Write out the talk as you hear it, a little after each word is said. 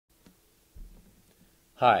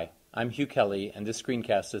Hi, I'm Hugh Kelly, and this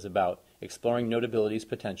screencast is about exploring Notability's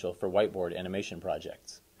potential for whiteboard animation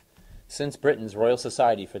projects. Since Britain's Royal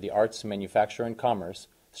Society for the Arts, Manufacture and Commerce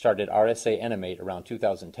started RSA Animate around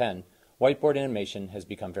 2010, whiteboard animation has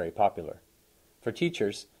become very popular. For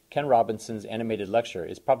teachers, Ken Robinson's animated lecture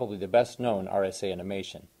is probably the best known RSA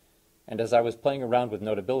animation, and as I was playing around with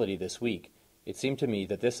Notability this week, it seemed to me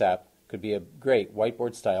that this app could be a great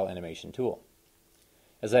whiteboard-style animation tool.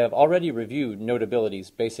 As I have already reviewed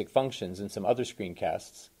Notability's basic functions in some other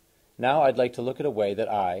screencasts, now I'd like to look at a way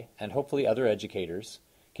that I, and hopefully other educators,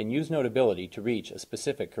 can use Notability to reach a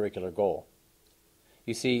specific curricular goal.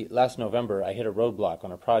 You see, last November I hit a roadblock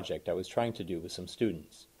on a project I was trying to do with some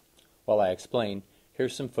students. While I explain,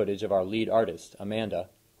 here's some footage of our lead artist, Amanda,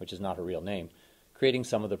 which is not her real name, creating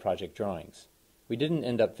some of the project drawings. We didn't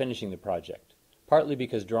end up finishing the project, partly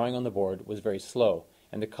because drawing on the board was very slow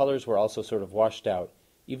and the colors were also sort of washed out,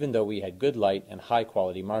 even though we had good light and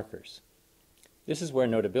high-quality markers. This is where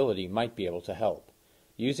Notability might be able to help.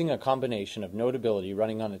 Using a combination of Notability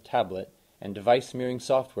running on a tablet and device mirroring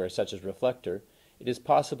software such as Reflector, it is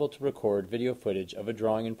possible to record video footage of a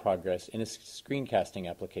drawing in progress in a screencasting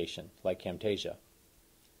application like Camtasia.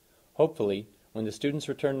 Hopefully, when the students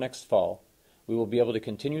return next fall, we will be able to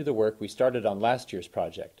continue the work we started on last year's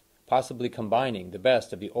project, possibly combining the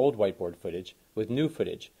best of the old whiteboard footage with new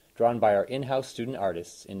footage drawn by our in-house student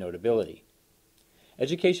artists in Notability.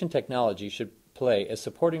 Education technology should play a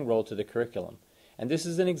supporting role to the curriculum, and this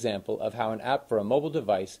is an example of how an app for a mobile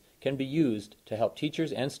device can be used to help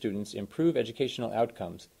teachers and students improve educational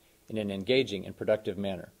outcomes in an engaging and productive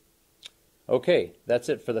manner. Okay, that's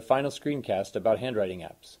it for the final screencast about handwriting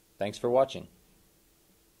apps. Thanks for watching.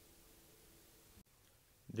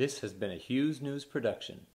 This has been a Hughes News production.